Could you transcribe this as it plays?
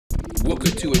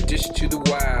to Addition to the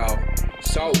Wild,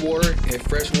 saltwater and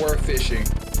freshwater fishing.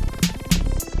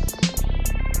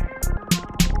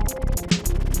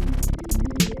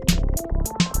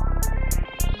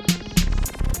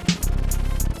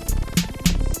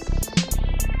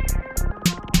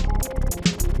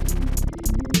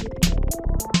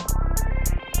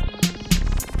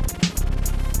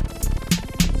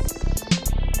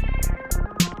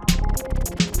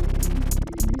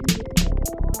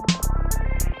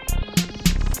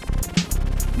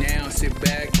 Now sit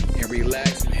back and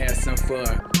relax and have some fun.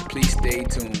 Please stay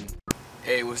tuned.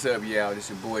 Hey, what's up, y'all? This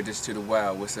your boy, Addition to the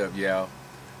Wild. What's up, y'all?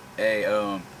 Hey,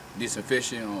 did some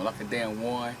fishing on like a damn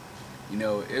one. You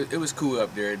know, it was cool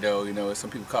up there though. You know, some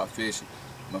people caught fish.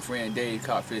 My friend Dave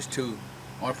caught fish too.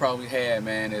 Only problem we had,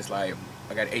 man, is like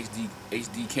I got an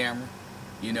HD camera.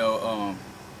 You know,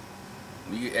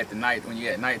 when you at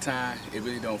nighttime, it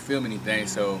really don't film anything.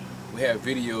 So we have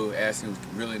video as it was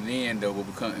reeling in though, but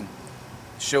we couldn't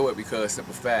show it because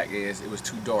simple fact is it was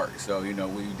too dark. So you know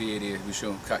what we did is we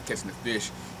showed him catching the fish.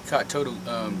 Caught total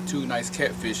 2 nice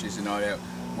catfishes and all that.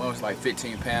 One was like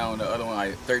 15 pound, the other one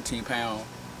like 13 pound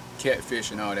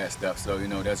catfish and all that stuff. So you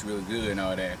know that's really good and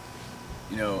all that.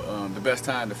 You know the best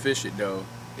time to fish it though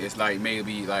is like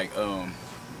maybe like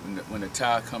when the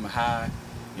tide coming high.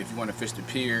 If you want to fish the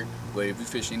pier, but if you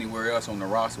fish anywhere else on the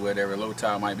rocks or whatever, low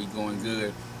tide might be going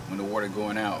good when the water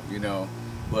going out. You know,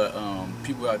 but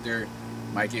people out there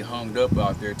might get hung up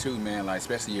out there too, man, like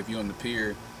especially if you're on the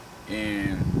pier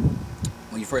and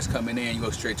when you first coming in you go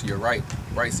straight to your right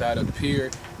side of the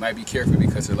pier. Might be careful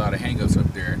because there's a lot of hang-ups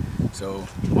up there. So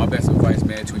my best advice,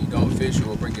 man, to when you don't fish, it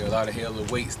will bring you a lot of hell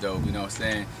of weights though, you know what I'm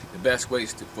saying? The best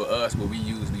weights for us, what we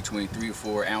use between 3 or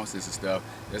 4 ounces and stuff,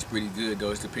 that's pretty good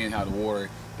though. It's depending how the water,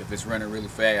 if it's running really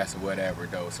fast or whatever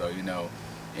though. So you know,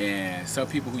 and some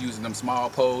people who using them small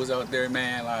poles out there,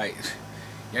 man, like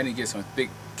y'all need to get some thick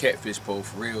catfish pole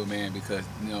for real, man, because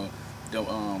you know the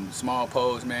small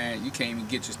poles, man, you can't even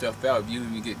get your stuff out. If you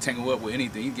even get tangled up with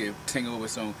anything, you get tangled up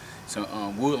with some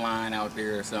wood line out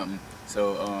there or something.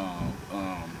 So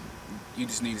you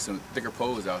just need some thicker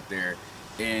poles out there.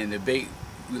 And the bait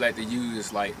we like to use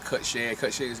is like cut shad.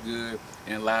 Cut shad is good,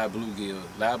 and live bluegill.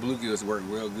 Live bluegills work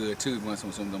real good too. If you want some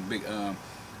of them big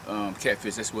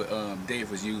catfish, that's what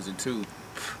Dave was using too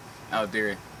out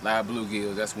there. Live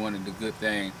bluegills, that's one of the good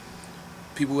things.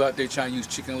 People out there trying to use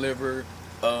chicken liver,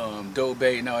 dough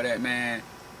bait and all that, man,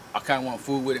 I kind of want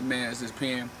food with it, man. It's just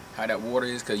depending how that water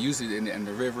is, because usually in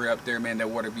the river up there, man, that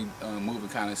water be moving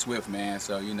kind of swift, man.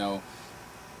 So, you know,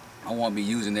 I won't be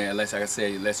using that unless, like I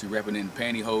say, unless you're wrapping in the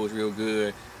pantyhose real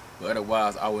good. But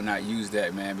otherwise, I would not use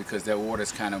that, man, because that water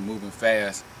is kind of moving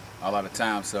fast a lot of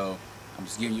times. So I'm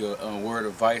just giving you a word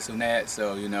of advice on that.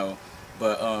 So, you know,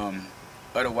 but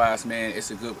otherwise, man,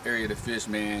 it's a good area to fish,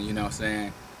 man. You know what I'm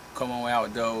saying? Come on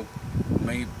out though.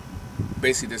 Maybe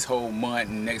basically this whole month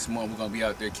and next month we're gonna be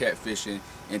out there catfishing.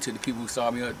 And to the people who saw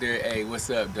me out there, hey, what's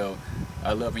up though?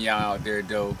 I love y'all out there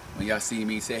though. When y'all see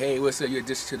me, say, hey, what's up? You're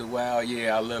Addition to the Wild.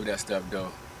 Yeah, I love that stuff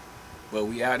though. But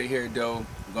we out of here though.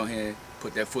 We're gonna go ahead and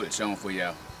put that footage on for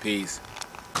y'all. Peace.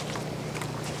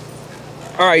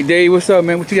 All right, Dave, what's up,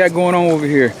 man? What you got going on over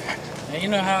here? And you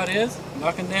know how it is,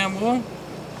 knocking down one.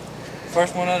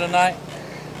 First one of the night.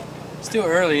 Still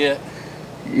early yet.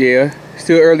 Yeah,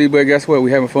 still early, but guess what?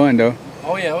 We having fun though.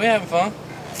 Oh yeah, we having fun.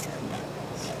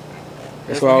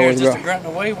 That's why I always just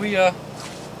grunting away.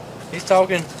 He's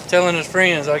talking, telling his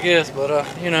friends, I guess, but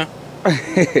you know.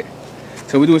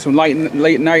 So we're doing some late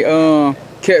night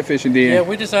catfishing then. Yeah,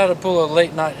 we decided to pull a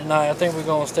late night tonight. I think we're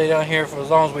gonna stay down here for as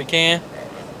long as we can,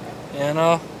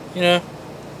 and you know,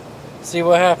 see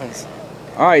what happens.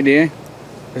 All right then,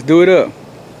 let's do it up.